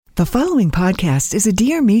The following podcast is a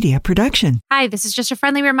Dear Media production. Hi, this is just a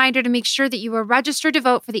friendly reminder to make sure that you are registered to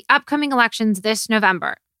vote for the upcoming elections this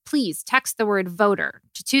November. Please text the word VOTER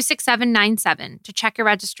to 26797 to check your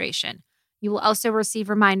registration. You will also receive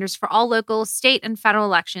reminders for all local, state, and federal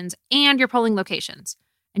elections and your polling locations.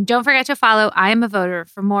 And don't forget to follow I Am a Voter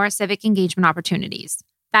for more civic engagement opportunities.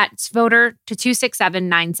 That's VOTER to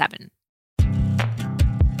 26797.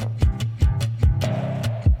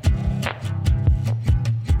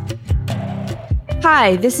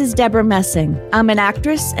 Hi, this is Deborah Messing. I'm an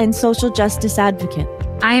actress and social justice advocate.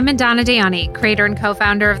 I am Mandana Dayani, creator and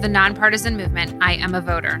co-founder of the nonpartisan movement I Am a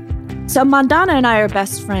Voter. So Mandana and I are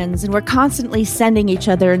best friends, and we're constantly sending each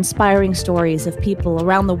other inspiring stories of people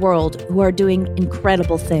around the world who are doing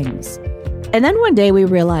incredible things. And then one day we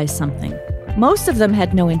realized something. Most of them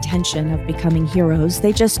had no intention of becoming heroes.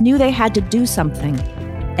 They just knew they had to do something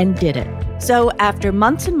and did it. So after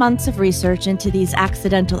months and months of research into these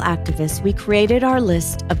accidental activists, we created our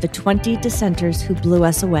list of the 20 dissenters who blew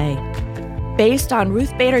us away. Based on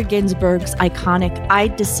Ruth Bader Ginsburg's iconic I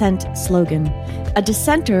Dissent slogan, a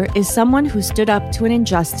dissenter is someone who stood up to an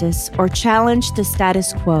injustice or challenged the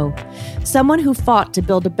status quo, someone who fought to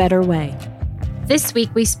build a better way. This week,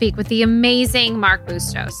 we speak with the amazing Mark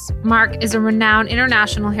Bustos. Mark is a renowned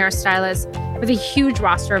international hairstylist with a huge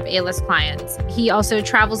roster of A-list clients. He also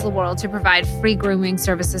travels the world to provide free grooming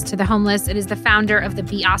services to the homeless and is the founder of the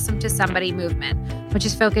Be Awesome to Somebody movement, which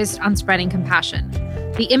is focused on spreading compassion.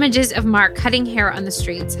 The images of Mark cutting hair on the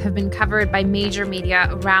streets have been covered by major media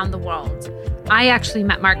around the world. I actually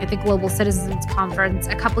met Mark at the Global Citizens Conference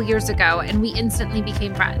a couple years ago, and we instantly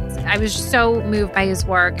became friends. I was so moved by his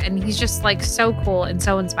work, and he's just so cool and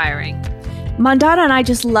so inspiring. Mandana and I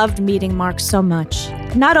just loved meeting Mark so much,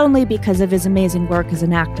 not only because of his amazing work as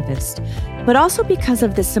an activist, but also because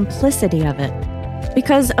of the simplicity of it,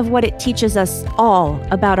 because of what it teaches us all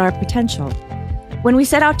about our potential. When we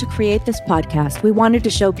set out to create this podcast, we wanted to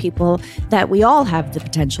show people that we all have the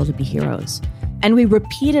potential to be heroes. And we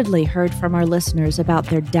repeatedly heard from our listeners about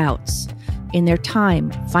their doubts in their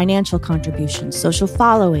time, financial contributions, social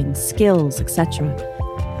following, skills, etc.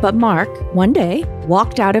 But Mark, one day,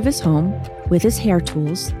 walked out of his home with his hair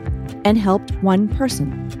tools and helped one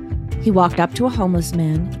person. He walked up to a homeless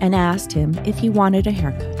man and asked him if he wanted a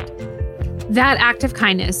haircut. That act of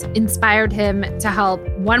kindness inspired him to help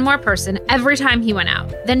one more person every time he went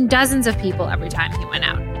out, then dozens of people every time he went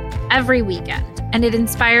out, every weekend. And it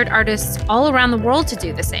inspired artists all around the world to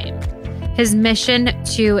do the same. His mission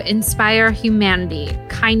to inspire humanity,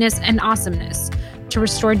 kindness, and awesomeness, to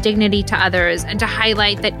restore dignity to others, and to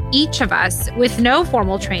highlight that each of us, with no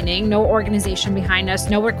formal training, no organization behind us,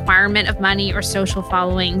 no requirement of money or social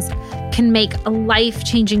followings, can make a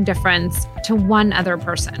life-changing difference to one other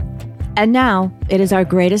person. And now, it is our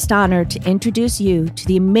greatest honor to introduce you to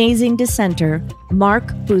the amazing dissenter, Mark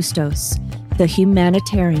Bustos, the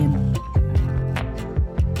Humanit-hair-ian.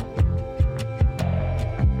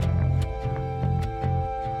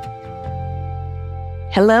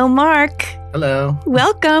 Hello, Mark. Hello.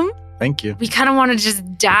 Welcome. Thank you. We kind of want to just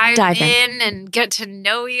dive in and get to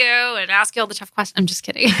know you and ask you all the tough questions. I'm just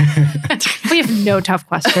kidding. We have no tough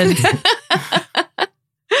questions.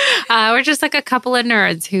 We're just like a couple of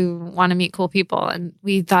nerds who want to meet cool people. And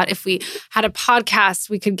we thought if we had a podcast,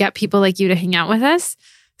 we could get people like you to hang out with us.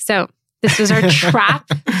 So this was our trap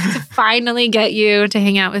to finally get you to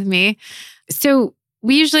hang out with me. So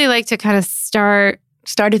we usually like to kind of start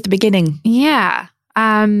at the beginning. Yeah.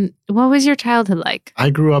 What was your childhood like? I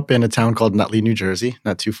grew up in a town called Nutley, New Jersey,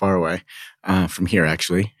 not too far away from here,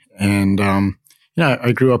 actually. And,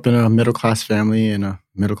 I grew up in a middle-class family in a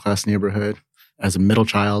middle-class neighborhood as a middle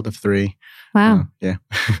child of three. Wow. Yeah.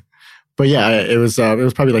 But yeah, it was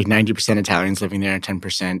probably like 90% Italians living there and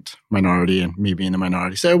 10% minority, and me being the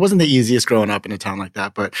minority. So it wasn't the easiest growing up in a town like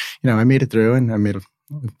that. But, I made it through, and I made a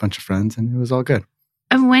bunch of friends, and it was all good.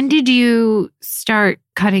 And when did you start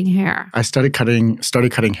cutting hair? I started cutting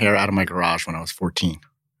hair out of my garage when I was 14.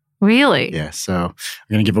 Really? Yeah. So I'm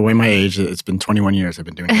going to give away my age. It's been 21 years I've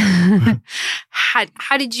been doing hair.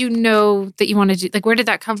 How did you know that you wanted to, where did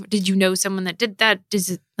that come from? Did you know someone that did that?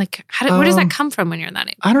 Where does that come from when you're in that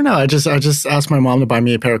age? I don't know. I just asked my mom to buy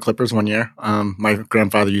me a pair of clippers one year. My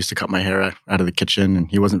grandfather used to cut my hair out of the kitchen,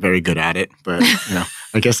 and he wasn't very good at it. But,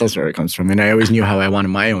 I guess that's where it comes from. And I always knew how I wanted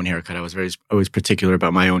my own haircut. I was always particular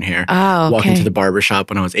about my own hair. Oh, okay. Walking to the barber shop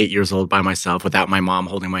when I was 8 years old by myself without my mom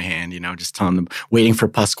holding my hand, just telling them, waiting for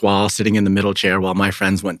Pasquale, sitting in the middle chair while my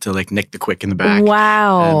friends went to Nick the Quick in the back.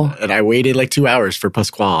 Wow. And I waited 2 hours for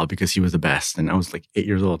Pasquale because he was the best. And I was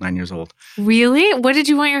 9 years old. Really? What did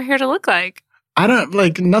you want your hair to look like? I don't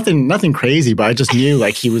like nothing crazy, but I just knew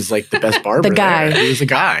like he was like the best barber. The guy. There. He was a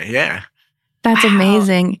guy. Yeah. That's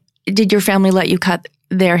amazing. Did your family let you cut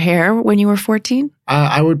their hair when you were 14?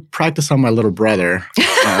 I would practice on my little brother.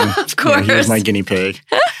 Of course. He was my guinea pig.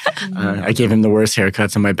 I gave him the worst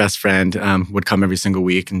haircuts, and my best friend would come every single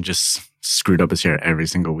week and just screwed up his hair every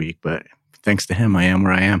single week. But thanks to him, I am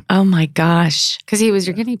where I am. Oh my gosh. Because he was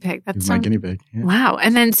your guinea pig. He was my guinea pig. Yeah. Wow.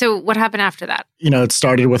 And then so what happened after that? It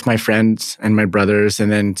started with my friends and my brothers,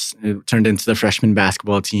 and then it turned into the freshman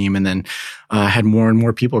basketball team. And then I had more and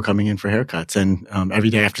more people coming in for haircuts. And every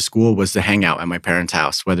day after school was the hangout at my parents'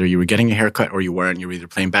 house. Whether you were getting a haircut or you weren't, you were either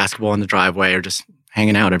playing basketball in the driveway or just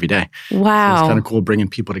hanging out every day. Wow. So it's kind of cool bringing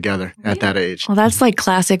people together at that age. Well, that's like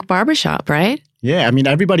classic barbershop, right? Yeah. I mean,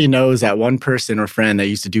 everybody knows that one person or friend that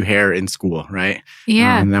used to do hair in school, right?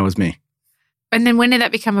 Yeah. And that was me. And then when did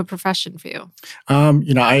that become a profession for you?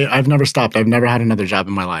 I've never stopped. I've never had another job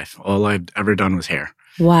in my life. All I've ever done was hair.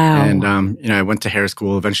 Wow. And, I went to hair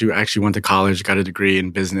school. Eventually, I actually went to college, got a degree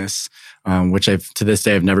in business, which to this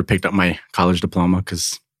day, I've never picked up my college diploma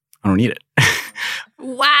because I don't need it.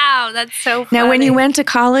 Wow, that's so funny. Now, when you went to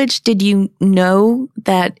college, did you know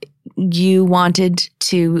that you wanted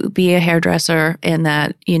to be a hairdresser and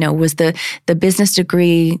that, was the business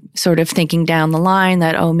degree sort of thinking down the line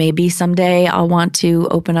that, oh, maybe someday I'll want to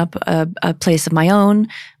open up a place of my own?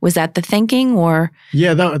 Was that the thinking or?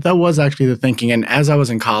 Yeah, that was actually the thinking. And as I was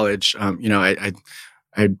in college,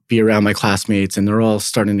 I'd be around my classmates and they're all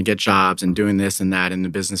starting to get jobs and doing this and that in the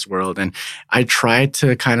business world. And I tried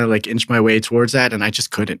to kind of like inch my way towards that and I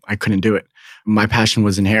just couldn't. I couldn't do it. My passion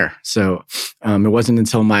was in hair. So it wasn't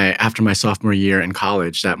until after my sophomore year in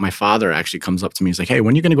college that my father actually comes up to me. He's like, hey,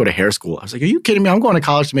 when are you going to go to hair school? I was like, are you kidding me? I'm going to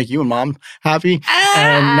college to make you and mom happy.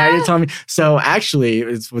 And now you're telling me. So actually,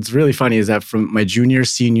 what's really funny is that from my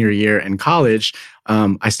senior year in college,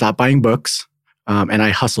 I stopped buying books. And I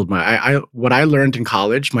hustled what I learned in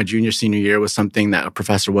college, my senior year was something that a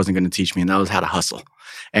professor wasn't going to teach me, and that was how to hustle.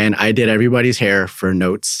 And I did everybody's hair for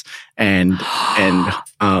notes and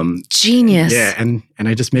genius. Yeah. And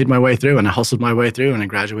I just made my way through and I hustled my way through and I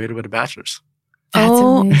graduated with a bachelor's. That's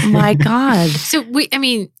amazing. My God. So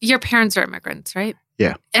your parents are immigrants, right?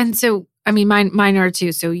 Yeah. And so, mine are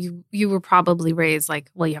too. So you were probably raised like,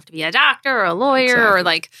 well, you have to be a doctor or a lawyer exactly. or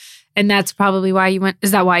like, and that's probably why you went.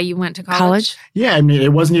 Is that why you went to college? Yeah.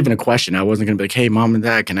 It wasn't even a question. I wasn't going to be like, hey, mom and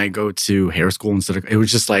dad, can I go to hair school instead of, it was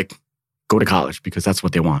just like, go to college because that's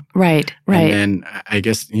what they want. Right. And then I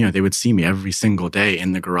guess, they would see me every single day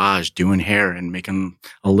in the garage doing hair and making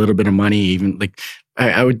a little bit of money. Even like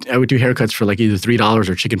I would do haircuts for like either $3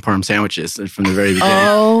 or chicken parm sandwiches from the very beginning.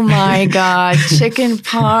 Oh my God. Chicken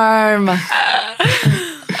parm.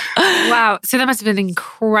 Wow. So that must have been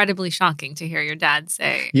incredibly shocking to hear your dad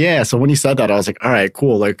say. Yeah. So when he said that, I was like, all right,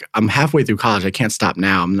 cool. Like I'm halfway through college. I can't stop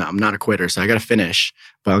now. I'm not a quitter. So I got to finish,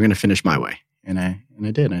 but I'm going to finish my way. And I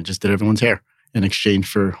did. I just did everyone's hair in exchange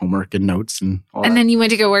for homework and notes and all that. And then you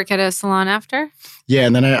went to go work at a salon after? Yeah.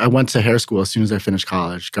 And then I went to hair school as soon as I finished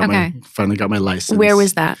college. Finally got my license. Where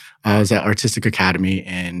was that? I was at Artistic Academy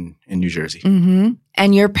in New Jersey. Mm-hmm.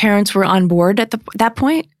 And your parents were on board at that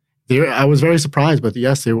point? I was very surprised, but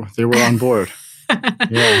yes, they were on board.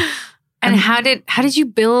 Yeah. And how did you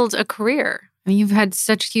build a career? You've had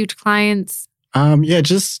such huge clients.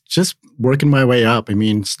 Just working my way up.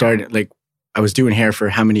 Started like I was doing hair for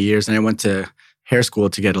how many years, and I went to hair school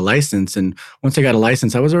to get a license. And once I got a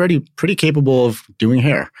license, I was already pretty capable of doing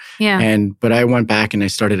hair. Yeah. But I went back and I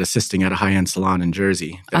started assisting at a high-end salon in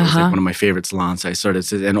Jersey. That was like one of my favorite salons. I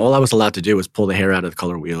started, and all I was allowed to do was pull the hair out of the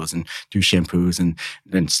color wheels and do shampoos and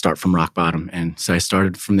then start from rock bottom. And so I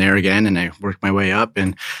started from there again, and I worked my way up.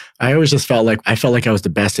 And I always just felt like I was the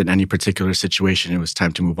best in any particular situation. It was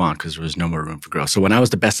time to move on because there was no more room for growth. So when I was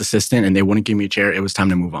the best assistant and they wouldn't give me a chair, it was time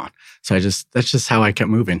to move on. So that's just how I kept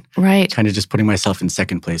moving. Right. Kind of just putting myself in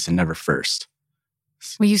second place and never first.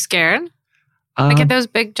 Were you scared? Like at those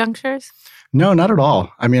big junctures? No, not at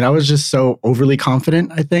all. I was just so overly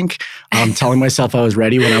confident, I think. Telling myself I was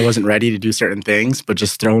ready when I wasn't ready to do certain things, but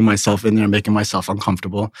just throwing myself in there, making myself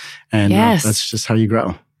uncomfortable. And that's just how you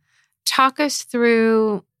grow. Talk us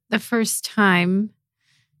through the first time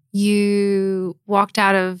you walked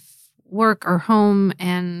out of work or home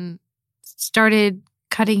and started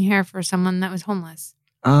cutting hair for someone that was homeless.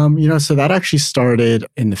 So that actually started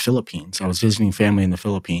in the Philippines. I was visiting family in the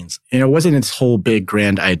Philippines. It wasn't this whole big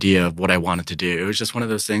grand idea of what I wanted to do. It was just one of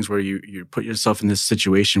those things where you put yourself in this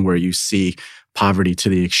situation where you see poverty to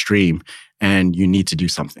the extreme and you need to do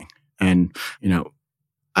something. And,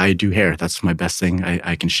 I do hair. That's my best thing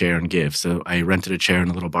I can share and give. So I rented a chair in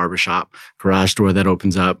a little barbershop, garage door that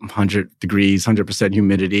opens up, 100 degrees, 100%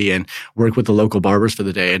 humidity, and worked with the local barbers for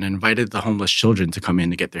the day and invited the homeless children to come in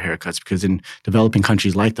to get their haircuts, because in developing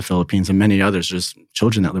countries like the Philippines and many others, there's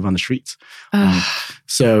children that live on the streets.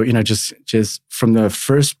 So, just from the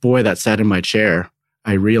first boy that sat in my chair,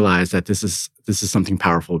 I realized that this is something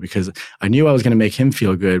powerful, because I knew I was going to make him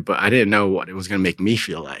feel good, but I didn't know what it was going to make me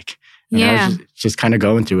feel like. And I was just kind of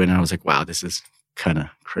going through it, and I was like, wow, this is kind of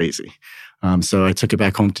crazy. So I took it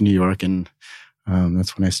back home to New York, and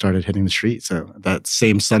that's when I started hitting the streets. So that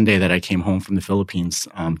same Sunday that I came home from the Philippines,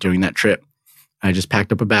 during that trip, I just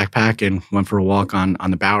packed up a backpack and went for a walk on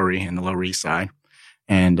the Bowery in the Lower East Side.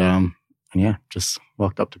 And just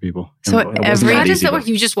walked up to people. So how does it work?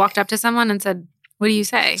 You just walked up to someone and said, what do you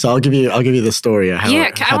say? So I'll give you the story. How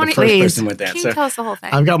the first person went there. Can you tell us the whole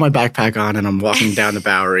thing? I've got my backpack on and I'm walking down the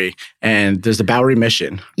Bowery, and there's the Bowery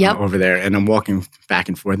Mission over there, and I'm walking back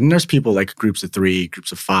and forth. And there's people like groups of 3,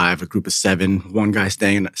 groups of 5, a group of 7, one guy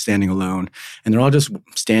standing alone, and they're all just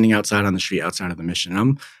standing outside on the street outside of the mission. And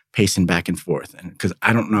I'm pacing back and forth, and because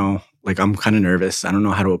I don't know, like I'm kind of nervous. I don't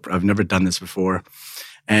know I've never done this before.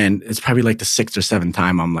 And it's probably like the 6th or 7th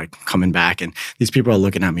time I'm like coming back, and these people are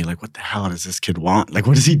looking at me like, what the hell does this kid want? Like,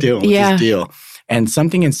 what is he doing? What's his deal? And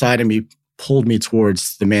something inside of me pulled me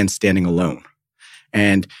towards the man standing alone.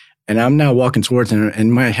 And I'm now walking towards him, and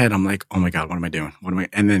in my head, I'm like, oh my God, what am I doing?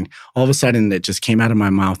 And then all of a sudden it just came out of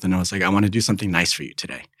my mouth, and I was like, I want to do something nice for you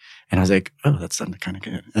today. And I was like, oh, that's something kind of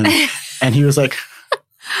good. And he was like,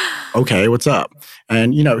 okay, what's up?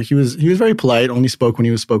 And he was very polite, only spoke when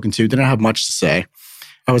he was spoken to, didn't have much to say.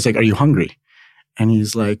 I was like, are you hungry? And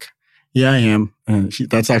he's like, yeah, I am. And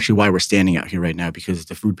that's actually why we're standing out here right now, because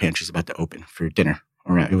the food pantry is about to open for dinner.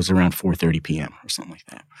 It was around 4:30 p.m. or something like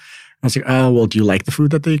that. I was like, oh, well, do you like the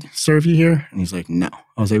food that they serve you here? And he's like, no.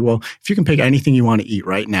 I was like, well, if you can pick anything you want to eat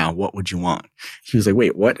right now, what would you want? He was like,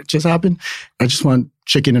 wait, what just happened? I just want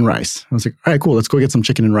chicken and rice. I was like, all right, cool. Let's go get some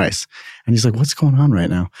chicken and rice. And he's like, what's going on right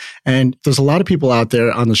now? And there's a lot of people out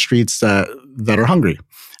there on the streets that are hungry.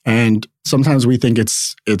 And sometimes we think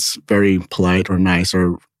it's very polite or nice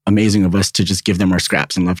or amazing of us to just give them our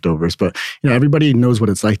scraps and leftovers. But, everybody knows what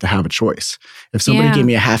it's like to have a choice. If somebody gave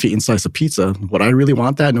me a half-eaten slice of pizza, would I really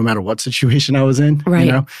want that no matter what situation I was in?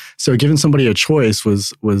 Right. So giving somebody a choice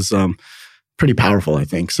was pretty powerful, I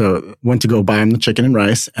think. So went to go buy him the chicken and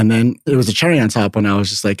rice. And then there was a cherry on top when I was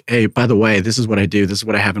just like, hey, by the way, this is what I do. This is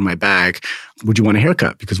what I have in my bag. Would you want a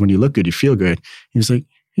haircut? Because when you look good, you feel good. He was like,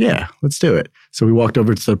 yeah, let's do it. So we walked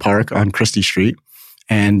over to the park on Christie Street,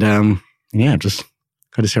 and just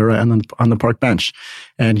cut his hair right on the park bench.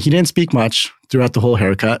 And he didn't speak much throughout the whole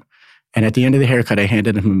haircut. And at the end of the haircut, I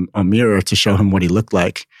handed him a mirror to show him what he looked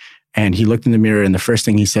like. And he looked in the mirror, and the first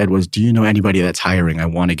thing he said was, do you know anybody that's hiring? I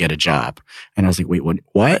want to get a job. And I was like, wait,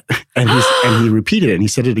 what? And he repeated it, and he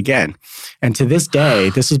said it again. And to this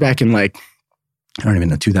day, this was back in I don't even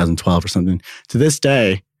know, 2012 or something. To this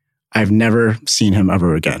day, I've never seen him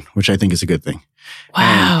ever again, which I think is a good thing.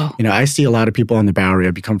 Wow. And, I see a lot of people on the Bowery.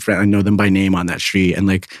 I become friends. I know them by name on that street.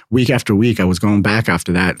 And week after week, I was going back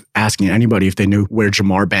after that, asking anybody if they knew where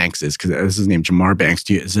Jamar Banks is, because that's his name, Jamar Banks.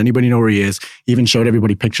 Does anybody know where he is? Even showed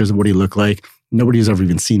everybody pictures of what he looked like. Nobody's ever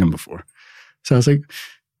even seen him before. So I was like,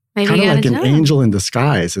 kind of like an angel in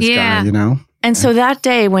disguise, this guy, And so that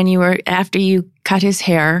day after you cut his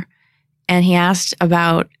hair, and he asked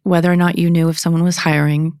about whether or not you knew if someone was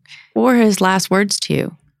hiring, or his last words to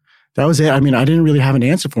you. That was it. I mean, I didn't really have an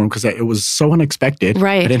answer for him because it was so unexpected.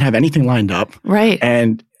 Right. I didn't have anything lined up. Right.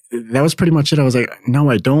 And that was pretty much it. I was like, no,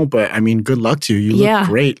 I don't. But I mean, good luck to you. You look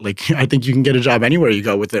great. I think you can get a job anywhere you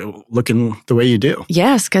go with it looking the way you do.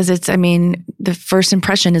 Yes, because the first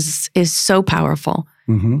impression is so powerful.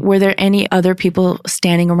 Mm-hmm. Were there any other people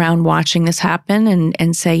standing around watching this happen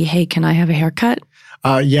and say, hey, can I have a haircut?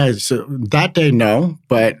 Yeah, so that day, no.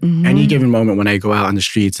 But any given moment when I go out on the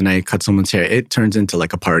streets and I cut someone's hair, it turns into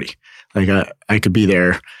like a party. I could be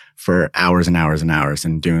there for hours and hours and hours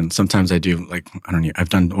and sometimes I do I've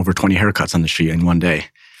done over 20 haircuts on the street in one day.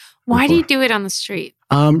 Why do you do it on the street?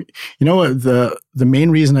 You know what? The main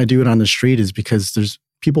reason I do it on the street is because there's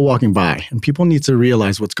people walking by, and people need to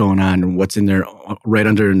realize what's going on and what's in there right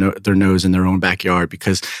under their nose in their own backyard,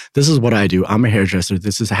 because this is what I do. I'm a hairdresser.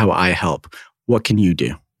 This is how I help. What can you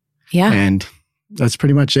do? Yeah. And that's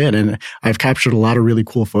pretty much it. And I've captured a lot of really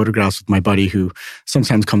cool photographs with my buddy who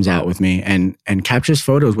sometimes comes out with me and captures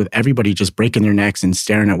photos with everybody just breaking their necks and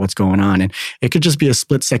staring at what's going on. And it could just be a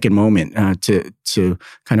split-second moment to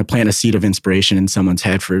kind of plant a seed of inspiration in someone's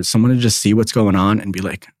head for someone to just see what's going on and be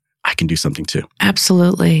like, I can do something too.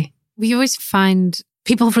 Absolutely. We always find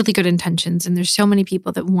people have really good intentions, and there's so many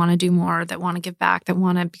people that want to do more, that want to give back, that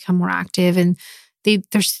want to become more active. And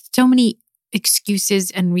there's so many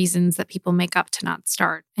excuses and reasons that people make up to not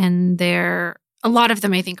start. And a lot of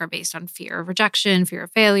them, I think, are based on fear of rejection, fear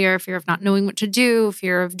of failure, fear of not knowing what to do,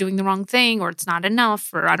 fear of doing the wrong thing, or it's not enough,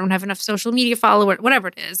 or I don't have enough social media followers, whatever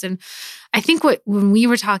it is. And I think when we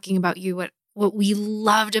were talking about you, what we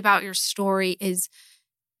loved about your story is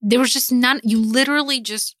there was just none. You literally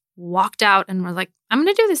just walked out and were like, I'm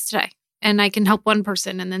going to do this today. And I can help one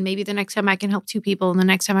person. And then maybe the next time I can help 2 people. And the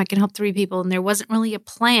next time I can help 3 people. And there wasn't really a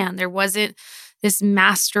plan. There wasn't this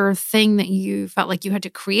master thing that you felt like you had to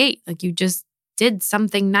create. Like you just did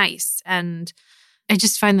something nice. And I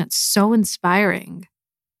just find that so inspiring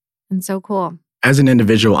and so cool. As an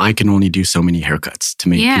individual, I can only do so many haircuts to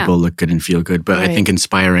make people look good and feel good. But I think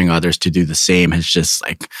inspiring others to do the same has just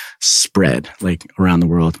like spread like around the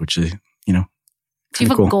world, which is, do you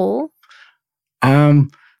have a goal?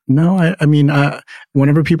 No, I mean,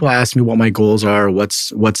 whenever people ask me what my goals are,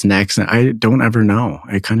 what's next, I don't ever know.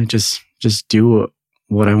 I kind of just do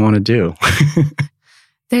what I want to do.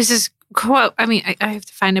 There's this quote, I mean, I have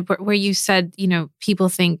to find it, where you said, people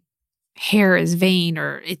think hair is vain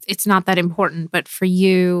or it's not that important. But for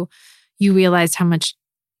you realized how much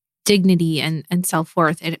dignity and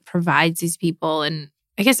self-worth it provides these people. And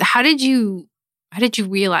I guess, how did you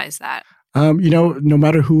realize that? No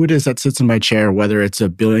matter who it is that sits in my chair, whether it's a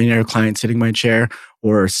billionaire client sitting in my chair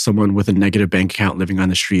or someone with a negative bank account living on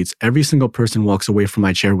the streets, every single person walks away from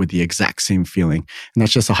my chair with the exact same feeling. And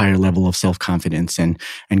that's just a higher level of self-confidence and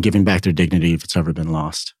giving back their dignity if it's ever been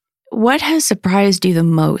lost. What has surprised you the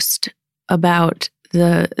most about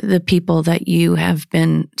the people that you have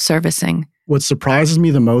been servicing? What surprises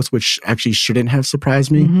me the most, which actually shouldn't have surprised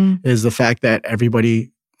me, is the fact that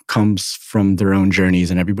everybody comes from their own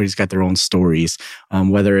journeys and everybody's got their own stories.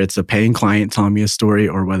 Whether it's a paying client telling me a story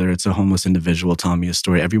or whether it's a homeless individual telling me a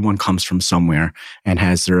story, everyone comes from somewhere and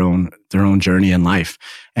has their own journey in life.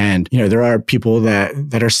 And, there are people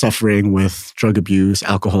that are suffering with drug abuse,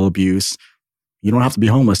 alcohol abuse. You don't have to be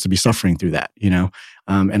homeless to be suffering through that,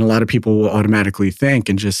 and a lot of people will automatically think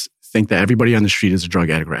that everybody on the street is a drug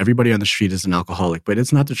addict or everybody on the street is an alcoholic. But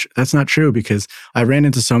it's not that's not true, because I ran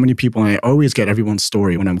into so many people and I always get everyone's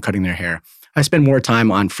story when I'm cutting their hair. I spend more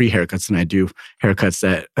time on free haircuts than I do haircuts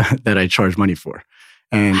that I charge money for.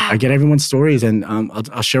 And I get everyone's stories, and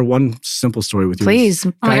I'll share one simple story with you. Please.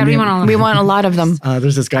 We want a lot of them.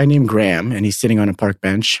 There's this guy named Graham, and he's sitting on a park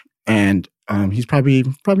bench, and he's probably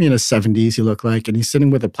in his 70s, he looked like, and he's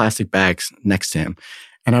sitting with a plastic bag next to him.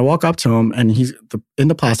 And I walk up to him, and in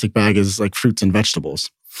the plastic bag is like fruits and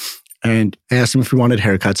vegetables. And I asked him if he wanted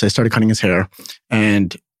haircuts. I started cutting his hair,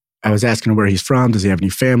 and I was asking him where he's from. Does he have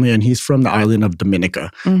any family? And he's from the island of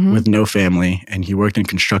Dominica with no family. And he worked in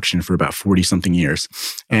construction for about 40-something years.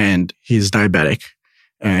 And he's diabetic,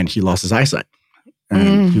 and he lost his eyesight.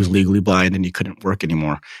 And he was legally blind, and he couldn't work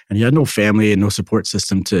anymore. And he had no family and no support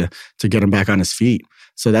system to get him back on his feet.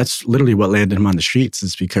 So that's literally what landed him on the streets,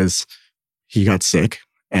 is because he got sick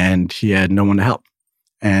and he had no one to help.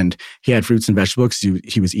 And he had fruits and vegetables.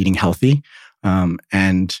 He was eating healthy.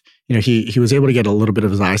 And he was able to get a little bit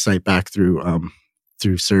of his eyesight back through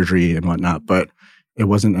surgery and whatnot, but it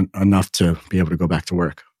wasn't enough to be able to go back to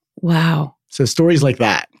work. Wow. So stories like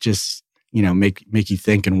that just, make you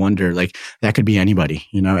think and wonder, like, that could be anybody,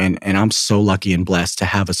 and I'm so lucky and blessed to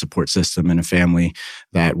have a support system and a family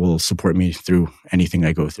that will support me through anything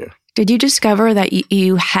I go through. Did you discover that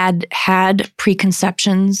you had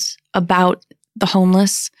preconceptions about the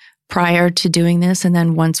homeless prior to doing this? And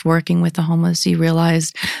then once working with the homeless, you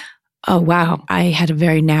realized, oh, wow, I had a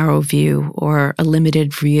very narrow view or a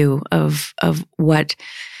limited view of what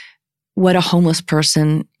a homeless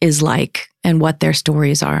person is like and what their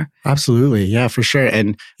stories are. Absolutely. Yeah, for sure.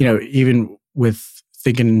 And, even with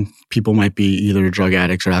thinking people might be either drug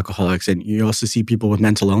addicts or alcoholics, and you also see people with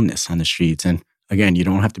mental illness on the streets. And again, you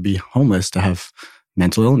don't have to be homeless to have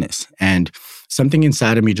mental illness. And something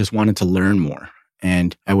inside of me just wanted to learn more.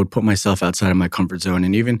 And I would put myself outside of my comfort zone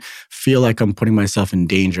and even feel like I'm putting myself in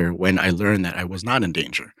danger when I learned that I was not in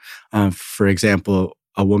danger. For example,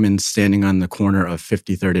 a woman standing on the corner of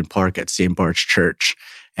 53rd and Park at St. Bart's Church,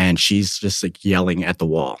 and she's just like yelling at the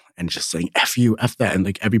wall and just saying, F you, F that. And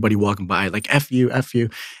like everybody walking by, like, F you, F you.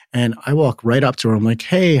 And I walk right up to her. I'm like,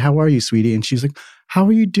 hey, how are you, sweetie? And she's like, how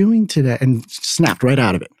are you doing today? And snapped right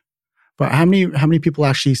out of it. But how many people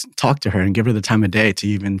actually talk to her and give her the time of day to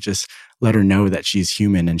even just let her know that she's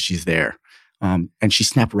human and she's there? And she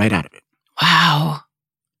snapped right out of it. Wow.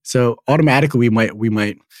 So automatically we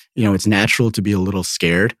might, it's natural to be a little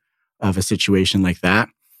scared of a situation like that.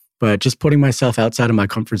 But just putting myself outside of my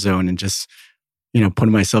comfort zone and just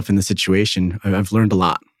putting myself in the situation, I've learned a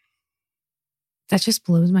lot. That just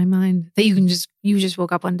blows my mind that you just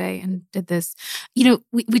woke up one day and did this.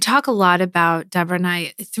 We talk a lot about, Deborah and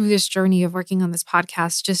I, through this journey of working on this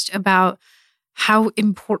podcast, just about how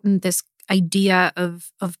important this idea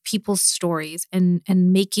of people's stories and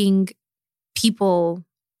making people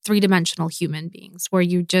three-dimensional human beings, where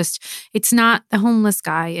it's not the homeless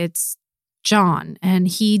guy, it's John, and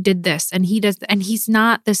he did this, and he does, and he's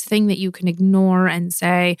not this thing that you can ignore and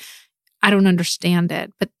say, I don't understand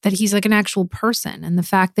it, but that he's like an actual person. And the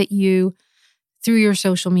fact that you, through your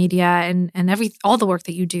social media and all the work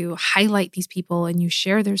that you do, highlight these people and you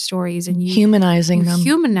share their stories and you humanizing them,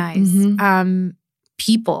 humanize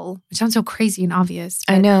people. It sounds so crazy and obvious.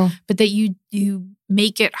 I know, but that you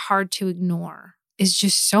make it hard to ignore is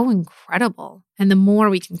just so incredible. And the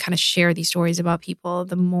more we can kind of share these stories about people,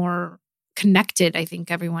 the more connected I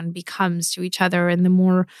think everyone becomes to each other, and the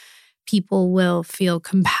more people will feel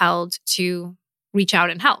compelled to reach out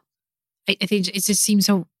and help. I think it just seems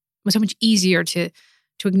so much easier to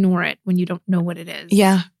ignore it when you don't know what it is.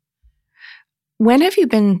 Yeah. When have you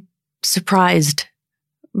been surprised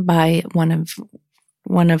by one of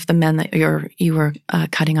the men that you were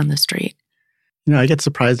cutting on the street? I get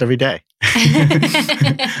surprised every day.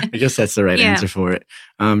 I guess that's the right answer for it.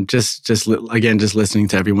 Just listening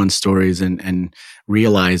to everyone's stories and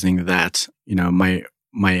realizing that,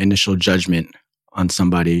 my initial judgment on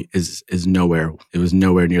somebody is nowhere. It was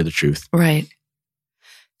nowhere near the truth. Right.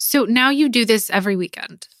 So now you do this every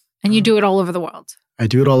weekend, and you do it all over the world. I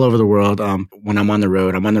do it all over the world. When I'm on the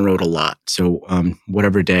road a lot. So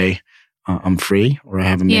whatever day I'm free or I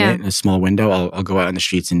have a minute, a small window, I'll go out in the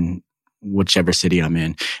streets in whichever city I'm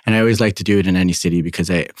in. And I always like to do it in any city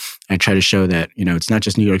because I try to show that, it's not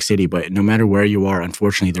just New York City, but no matter where you are,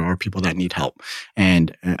 unfortunately, there are people that need help.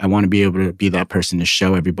 And I want to be able to be that person to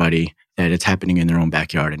show everybody that it's happening in their own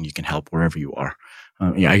backyard and you can help wherever you are.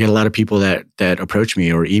 I get a lot of people that approach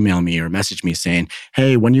me or email me or message me saying,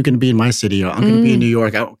 hey, when are you going to be in my city? Or I'm going to be in New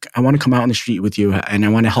York. I want to come out on the street with you and I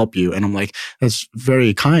want to help you. And I'm like, that's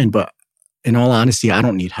very kind, but in all honesty, I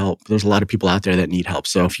don't need help. There's a lot of people out there that need help.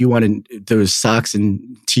 So if you wanted those socks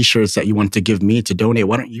and t-shirts that you want to give me to donate,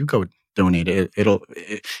 why don't you go donate it? It'll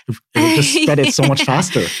just spread it so much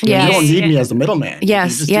faster. You don't need me as the middleman.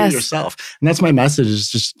 Yes, you just do it yourself. And that's my message is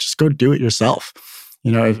just go do it yourself.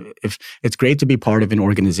 If it's great to be part of an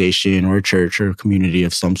organization or a church or a community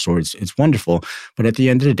of some sort, it's wonderful. But at the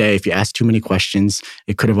end of the day, if you ask too many questions,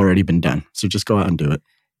 it could have already been done. So just go out and do it.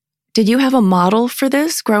 Did you have a model for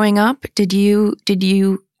this growing up? Did you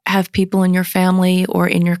have people in your family or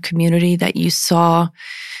in your community that you saw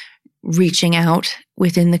reaching out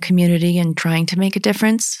within the community and trying to make a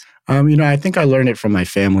difference? I think I learned it from my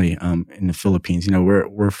family in the Philippines.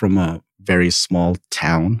 We're from a very small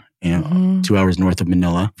town, 2 hours north of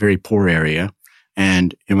Manila, very poor area.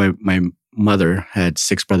 And my mother had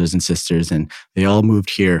 6 brothers and sisters, and they all moved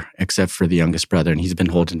here except for the youngest brother, and he's been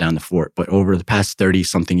holding down the fort. But over the past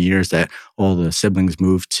 30-something years that all the siblings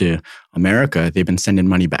moved to America, they've been sending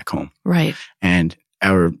money back home. Right. And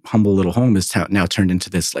our humble little home is now turned into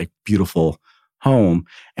this beautiful home.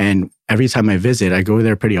 And every time I visit, I go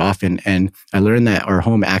there pretty often, and I learn that our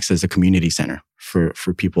home acts as a community center for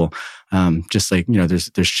people. Just like,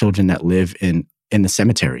 there's children that live in the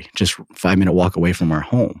cemetery, just 5-minute walk away from our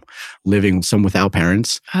home, living, some without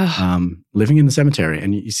parents, living in the cemetery.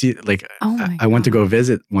 And you see, I went to go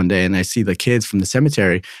visit one day and I see the kids from the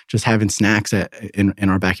cemetery just having snacks in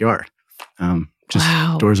our backyard.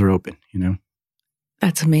 Wow. Doors are open,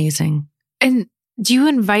 That's amazing. And do you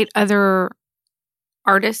invite other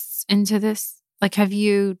artists into this? Have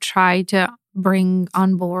you tried to bring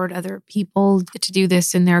on board other people to do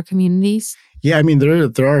this in their communities? Yeah,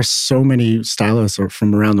 there are so many stylists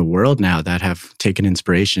from around the world now that have taken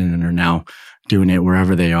inspiration and are now doing it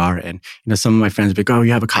wherever they are. And, some of my friends be like, oh,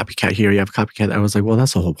 you have a copycat here, you have a copycat. I was like, well,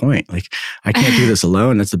 that's the whole point. I can't do this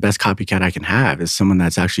alone. That's the best copycat I can have is someone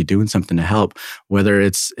that's actually doing something to help,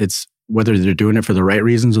 whether whether they're doing it for the right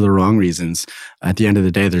reasons or the wrong reasons. At the end of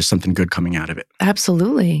the day, there's something good coming out of it.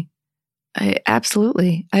 Absolutely.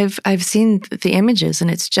 Absolutely. I've seen the images,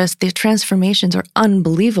 and it's just, the transformations are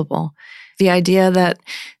unbelievable. The idea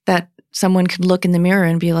that someone could look in the mirror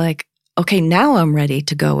and be like, okay, now I'm ready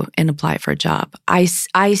to go and apply for a job. I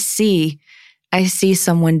see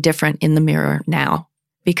someone different in the mirror now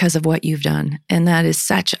because of what you've done. And that is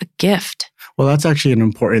such a gift. Well, that's actually an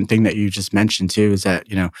important thing that you just mentioned too, is that,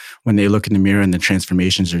 when they look in the mirror and the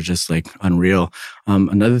transformations are just unreal.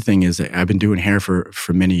 Another thing is that I've been doing hair for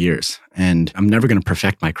many years, and I'm never going to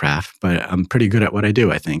perfect my craft, but I'm pretty good at what I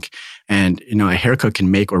do, I think. And, a haircut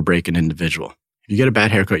can make or break an individual. If you get a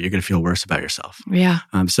bad haircut, you're going to feel worse about yourself. Yeah.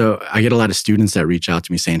 So I get a lot of students that reach out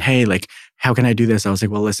to me saying, hey, like, how can I do this? I was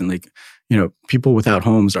like, well, listen, like, people without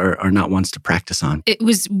homes are not ones to practice on. It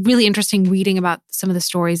was really interesting reading about some of the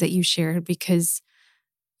stories that you shared, because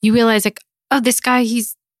you realize like, oh, this guy,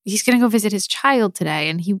 he's going to go visit his child today,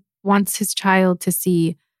 and he wants his child to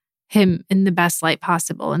see him in the best light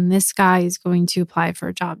possible. And this guy is going to apply for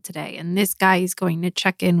a job today. And this guy is going to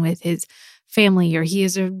check in with his family, or he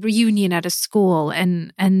has a reunion at a school.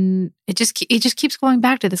 And it just keeps going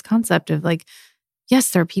back to this concept of like, yes,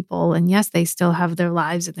 they're people, and yes, they still have their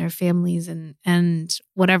lives and their families, and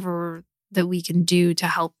whatever that we can do to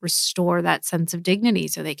help restore that sense of dignity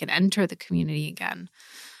so they can enter the community again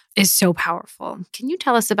is so powerful. Can you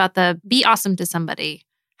tell us about the Be Awesome to Somebody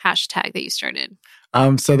hashtag that you started?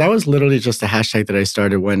 So that was literally just a hashtag that I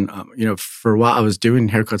started when, for a while I was doing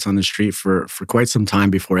haircuts on the street for quite some time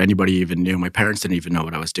before anybody even knew. My parents didn't even know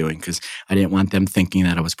what I was doing because I didn't want them thinking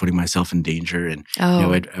that I was putting myself in danger. And I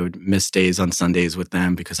would miss days on Sundays with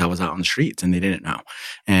them because I was out on the streets and they didn't know.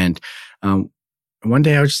 And one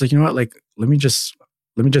day I was just like, you know what, like let me just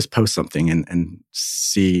post something and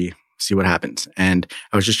see what happens. And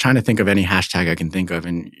I was just trying to think of any hashtag I can think of,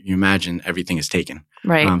 and you imagine everything is taken.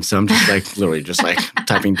 Right. So I'm just like literally just like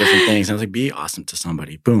typing different things. And I was like, be awesome to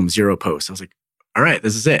somebody. Boom, 0 posts. I was like, all right,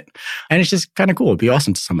 this is it. And it's just kind of cool. Be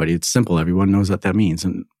awesome to somebody. It's simple. Everyone knows what that means.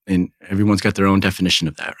 And everyone's got their own definition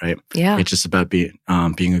of that, right? Yeah. It's just about being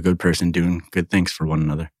a good person, doing good things for one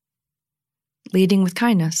another. Leading with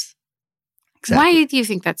kindness. Exactly. Why do you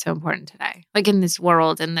think that's so important today? Like in this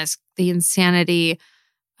world and the insanity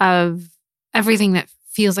of everything that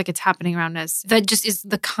feels like it's happening around us, that just is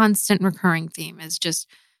the constant recurring theme is just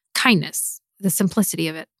kindness, the simplicity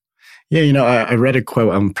of it. Yeah, I read a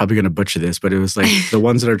quote. I'm probably going to butcher this, but it was like, the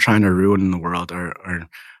ones that are trying to ruin the world are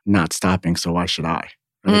not stopping, so why should I?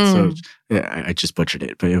 Right? So yeah, I just butchered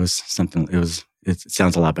it, but it was something, it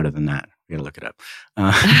sounds a lot better than that. You gotta look it up.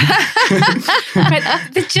 But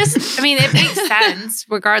it makes sense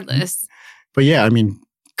regardless. But yeah, I mean,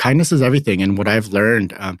 kindness is everything. And what I've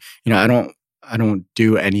learned, I don't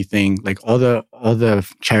do anything like all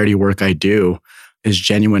the charity work I do is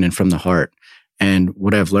genuine and from the heart. And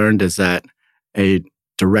what I've learned is that a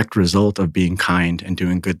direct result of being kind and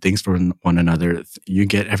doing good things for one another, you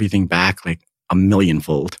get everything back like a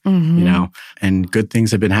millionfold, and good things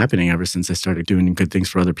have been happening ever since I started doing good things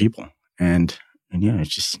for other people. And yeah, it's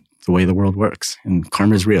just the way the world works. And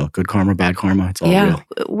karma is real. Good karma, bad karma, it's all real.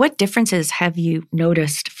 What differences have you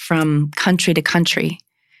noticed from country to country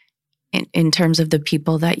in terms of the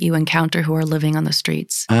people that you encounter who are living on the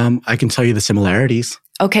streets? I can tell you the similarities.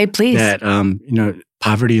 Okay, please. That,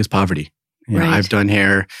 poverty is poverty. Right. I've done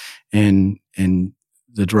hair in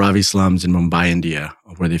the Dharavi slums in Mumbai, India,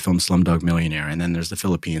 where they filmed Slumdog Millionaire. And then there's the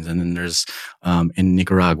Philippines. And then there's in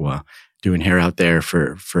Nicaragua, doing hair out there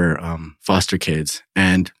for foster kids.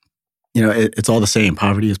 And, it's all the same.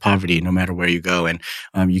 Poverty is poverty no matter where you go. And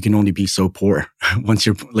you can only be so poor once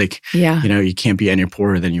you're like, you can't be any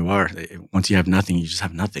poorer than you are. Once you have nothing, you just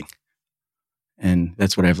have nothing. And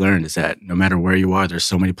that's what I've learned is that no matter where you are, there's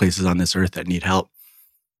so many places on this earth that need help.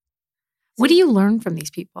 What do you learn from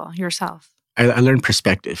these people yourself? I learned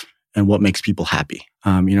perspective and what makes people happy.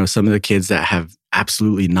 Some of the kids that have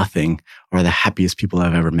absolutely nothing are the happiest people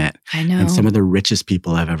I've ever met. I know. And some of the richest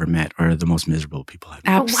people I've ever met are the most miserable people I've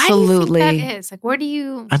met. Absolutely. Why do you think that is? Like, where do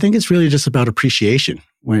you... I think it's really just about appreciation.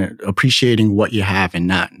 When appreciating what you have and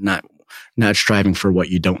not striving for what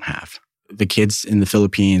you don't have. The kids in the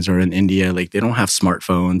Philippines or in India, like they don't have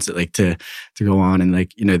smartphones like to go on and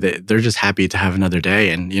like, they're just happy to have another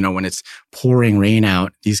day. And, when it's pouring rain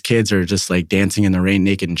out, these kids are just like dancing in the rain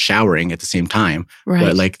naked and showering at the same time. Right.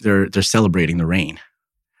 But like they're celebrating the rain,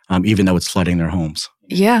 even though it's flooding their homes.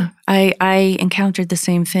 Yeah. I encountered the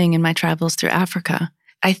same thing in my travels through Africa.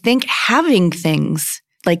 I think having things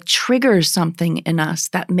like triggers something in us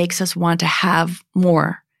that makes us want to have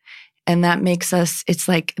more. And that makes us, it's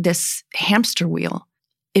like this hamster wheel.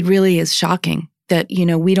 It really is shocking that,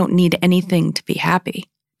 we don't need anything to be happy,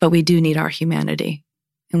 but we do need our humanity.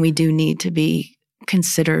 And we do need to be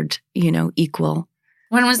considered, equal.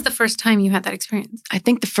 When was the first time you had that experience? I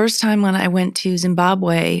think the first time when I went to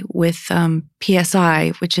Zimbabwe with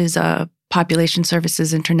PSI, which is Population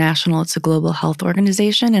Services International. It's a global health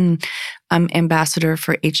organization, and I'm ambassador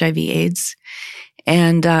for HIV/AIDS.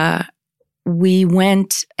 And we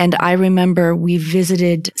went, and I remember we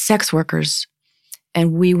visited sex workers,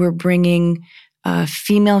 and we were bringing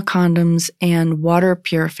female condoms and water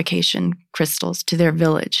purification crystals to their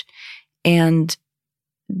village. And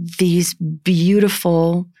these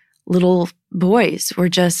beautiful little boys were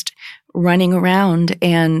just running around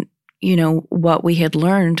and what we had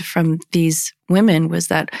learned from these women was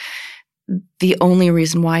that the only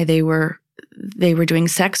reason why they were doing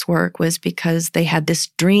sex work was because they had this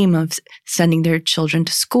dream of sending their children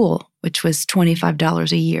to school, which was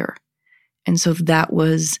 $25 a year. And so that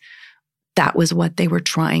was what they were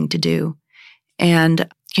trying to do. And,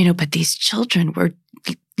 but these children were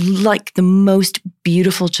like the most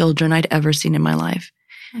beautiful children I'd ever seen in my life.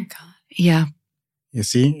 Oh my God. Yeah. You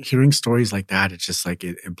see, hearing stories like that, it's just like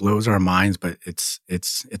it blows our minds, but it's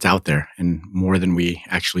out there and more than we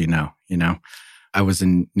actually know, I was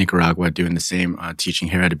in Nicaragua doing the same, teaching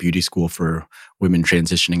hair at a beauty school for women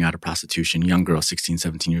transitioning out of prostitution, young girls, 16,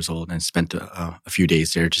 17 years old, and spent a few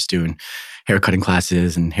days there just doing hair cutting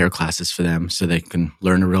classes and hair classes for them so they can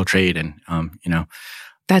learn a real trade. And,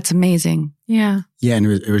 That's amazing. Yeah. Yeah. And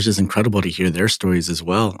it was just incredible to hear their stories as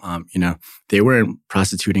well. They weren't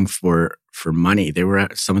prostituting for money.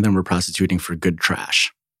 Some of them were prostituting for good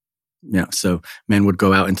trash. So men would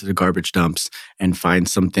go out into the garbage dumps and find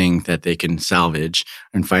something that they can salvage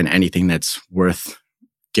and find anything that's worth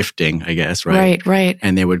gifting, I guess, right? Right.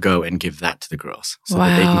 And they would go and give that to the girls so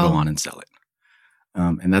that they can go on and sell it.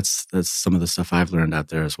 And that's some of the stuff I've learned out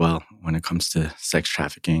there as well when it comes to sex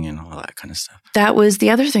trafficking and all that kind of stuff. That was the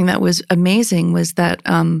other thing that was amazing was that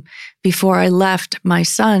before I left, my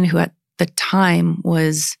son, who at the time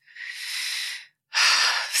was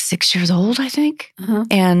 6 years old, I think. Uh-huh.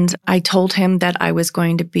 And I told him that I was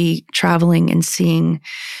going to be traveling and seeing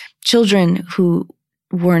children who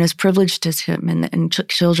weren't as privileged as him and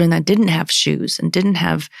children that didn't have shoes and didn't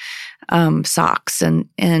have socks.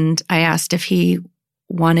 And I asked if he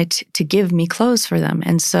wanted to give me clothes for them.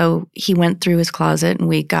 And so he went through his closet and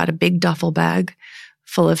we got a big duffel bag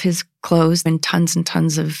full of his clothes and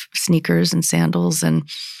tons of sneakers and sandals. And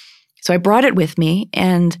so I brought it with me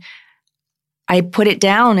and I put it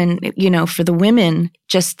down and, for the women,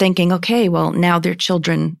 just thinking, okay, well, now their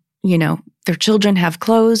children have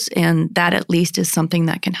clothes and that at least is something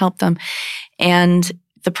that can help them. And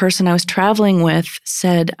the person I was traveling with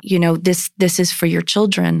said, this is for your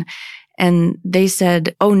children. And they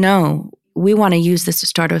said, oh no, we want to use this to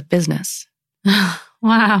start a business.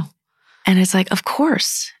 Wow. And it's like, of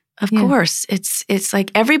course. It's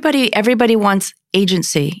like everybody wants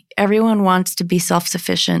agency. Everyone wants to be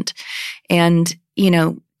self-sufficient and,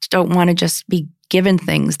 don't want to just be given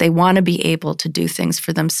things. They want to be able to do things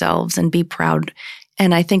for themselves and be proud.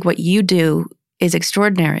 And I think what you do is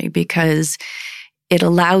extraordinary because it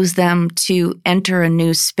allows them to enter a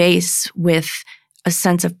new space with a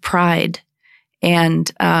sense of pride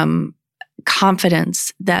and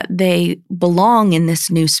confidence that they belong in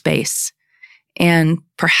this new space. And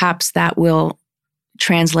perhaps that will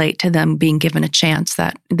translate to them being given a chance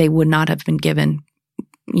that they would not have been given,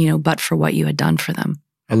 but for what you had done for them.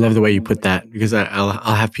 I love the way you put that because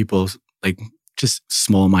I'll have people like just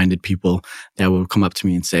small-minded people that will come up to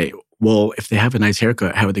me and say, well, if they have a nice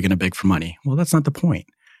haircut, how are they going to beg for money? Well, that's not the point.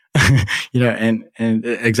 And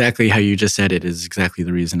exactly how you just said it is exactly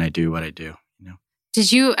the reason I do what I do.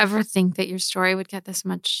 Did you ever think that your story would get this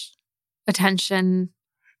much attention?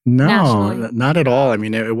 No, nationally? Not at all. I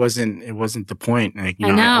mean, it wasn't the point. Like,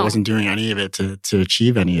 I wasn't doing any of it to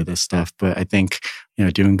achieve any of this stuff. But I think,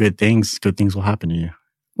 doing good things will happen to you.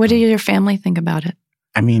 What do your family think about it?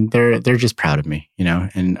 I mean, they're just proud of me,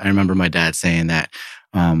 and I remember my dad saying that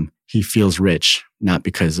he feels rich, not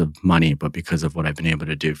because of money, but because of what I've been able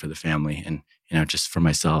to do for the family and, just for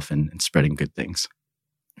myself and spreading good things.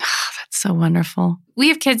 Oh, that's so wonderful. We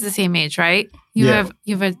have kids the same age, right? You have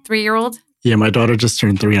a 3-year-old? Yeah, my daughter just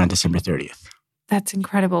turned 3 on December 30th. That's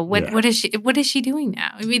incredible. What is she doing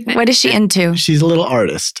now? I mean, what is she into? She's a little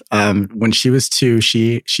artist. When she was 2,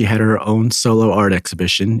 she had her own solo art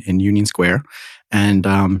exhibition in Union Square,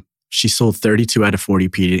 and she sold 32 out of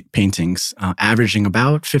 40 paintings, averaging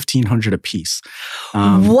about $1,500 a piece.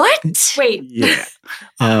 What? Wait.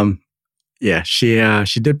 Yeah.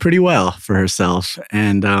 She did pretty well for herself,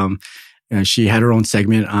 and she had her own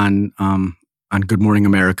segment on Good Morning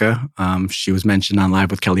America. She was mentioned on Live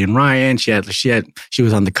with Kelly and Ryan. She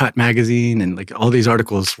was on The Cut magazine, and like all these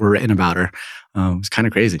articles were written about her. It was kind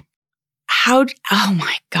of crazy. Oh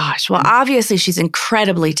my gosh. Well, obviously she's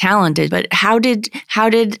incredibly talented, but how did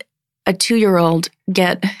a 2-year-old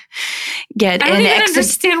get an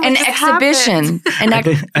exhibition? I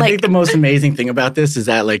think the most amazing thing about this is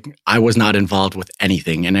that like I was not involved with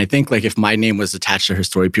anything. And I think like if my name was attached to her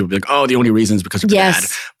story, people would be like, oh, the only reason is because of her dad.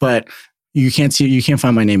 But you can't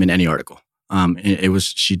find my name in any article.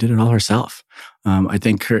 She did it all herself. I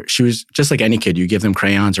think she was just like any kid. You give them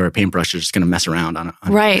crayons or a paintbrush, they're just going to mess around on it.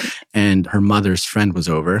 Right. And her mother's friend was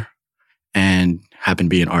over and happened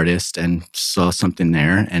to be an artist and saw something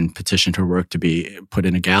there and petitioned her work to be put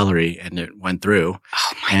in a gallery, and it went through.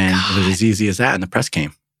 Oh my and God. it was as easy as that, and the press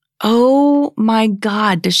came. Oh my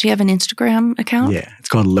God. Does she have an Instagram account? Yeah, it's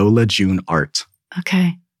called Lola June Art.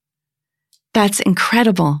 Okay. That's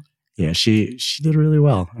incredible. Yeah, she did really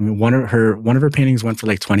well. I mean, one of her paintings went for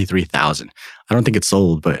like $23,000. I don't think it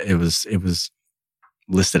sold, but it was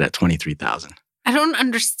listed at $23,000. I don't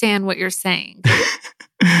understand what you're saying.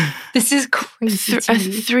 This is crazy. A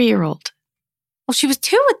 3-year-old. Well, she was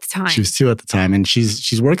 2 at the time. She was 2 at the time, and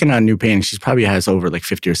she's working on new paintings. She probably has over like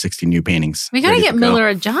 50 or 60 new paintings. We got to get Miller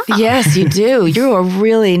a job. Yes, you do. You are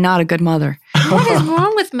really not a good mother. What is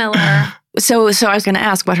wrong with Miller? So I was going to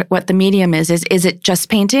ask what the medium is. Is it just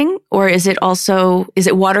painting, or is it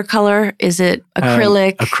watercolor? Is it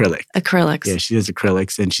acrylic? Acrylics. Yeah, she does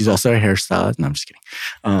acrylics, and she's also a hairstylist. No, I'm just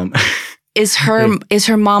kidding. Is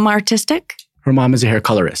her mom artistic? Her mom is a hair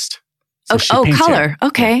colorist. So color. Hair.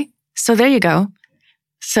 Okay. Yeah. So there you go.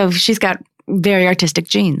 So she's got very artistic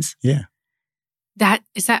genes. Yeah.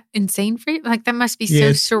 Is that insane for you? Like, that must be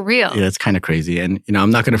so surreal. Yeah, it's kind of crazy. And,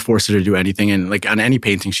 I'm not going to force her to do anything. And like on any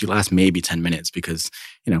painting, she lasts maybe 10 minutes because,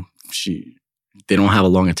 they don't have a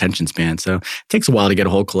long attention span. So it takes a while to get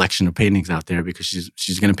a whole collection of paintings out there because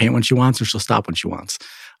she's going to paint when she wants, or she'll stop when she wants.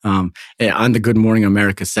 On the Good Morning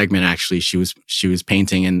America segment, actually, she was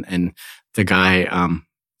painting, and the guy,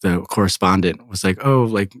 the correspondent, was like, "Oh,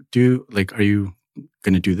 like, are you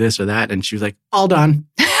going to do this or that?" And she was like, "All done."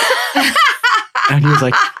 And he was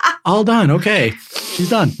like, "All done. Okay, she's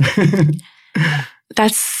done."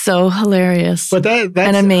 That's so hilarious. But that's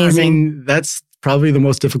and amazing. I mean, that's probably the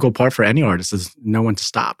most difficult part for any artist, is know when to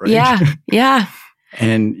stop, right? Yeah.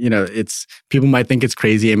 And, people might think it's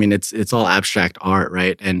crazy. I mean, it's all abstract art,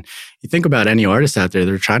 right? And you think about any artist out there,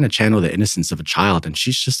 they're trying to channel the innocence of a child, and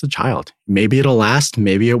she's just a child. Maybe it'll last,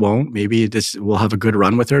 maybe it won't. Maybe we'll have a good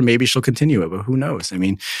run with her. Maybe she'll continue it, but who knows? I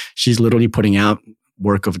mean, she's literally putting out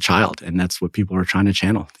work of a child, and that's what people are trying to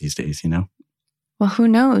channel these days, Well, who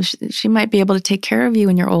knows? She might be able to take care of you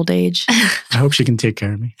in your old age. I hope she can take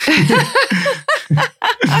care of me.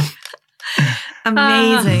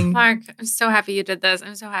 Amazing. Mark, I'm so happy you did this.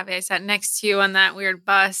 I'm so happy I sat next to you on that weird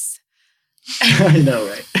bus. I know,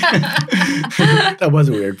 right? That was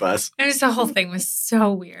a weird bus. The whole thing was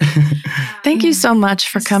so weird. Thank you so much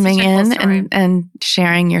for coming in and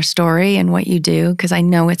sharing your story and what you do, because I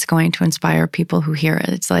know it's going to inspire people who hear it.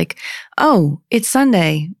 It's like, oh, it's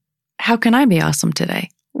Sunday. How can I be awesome today?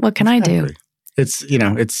 What can I do? It's,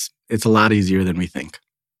 it's a lot easier than we think.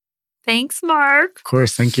 Thanks, Mark. Of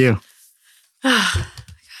course. Thank you. Oh my God,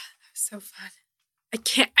 that was so fun.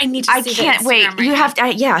 I need to see I can't wait. You have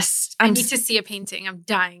to, yes. I need to see a painting. I'm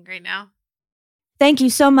dying right now. Thank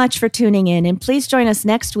you so much for tuning in, and please join us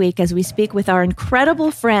next week as we speak with our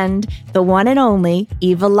incredible friend, the one and only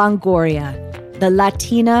Eva Longoria, the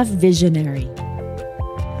Latina visionary.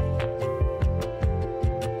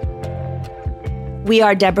 We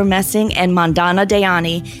are Deborah Messing and Mandana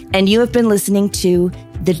Dayani, and you have been listening to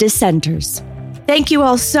The Dissenters. Thank you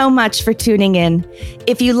all so much for tuning in.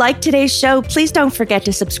 If you liked today's show, please don't forget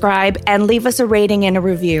to subscribe and leave us a rating and a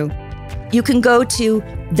review. You can go to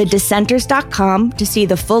thedissenters.com to see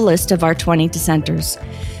the full list of our 20 dissenters.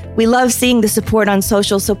 We love seeing the support on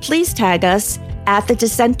social, so please tag us at The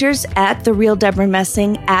Dissenters, at The Real Deborah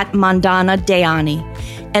Messing, at Mandana Dayani.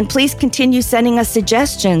 And please continue sending us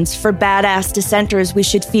suggestions for badass dissenters we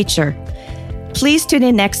should feature. Please tune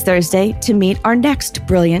in next Thursday to meet our next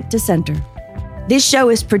brilliant dissenter. This show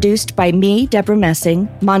is produced by me, Deborah Messing,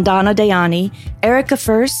 Mandana Dayani, Erica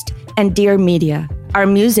First, and Dear Media. Our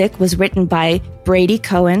music was written by Brady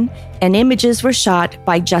Cohen, and images were shot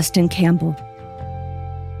by Justin Campbell.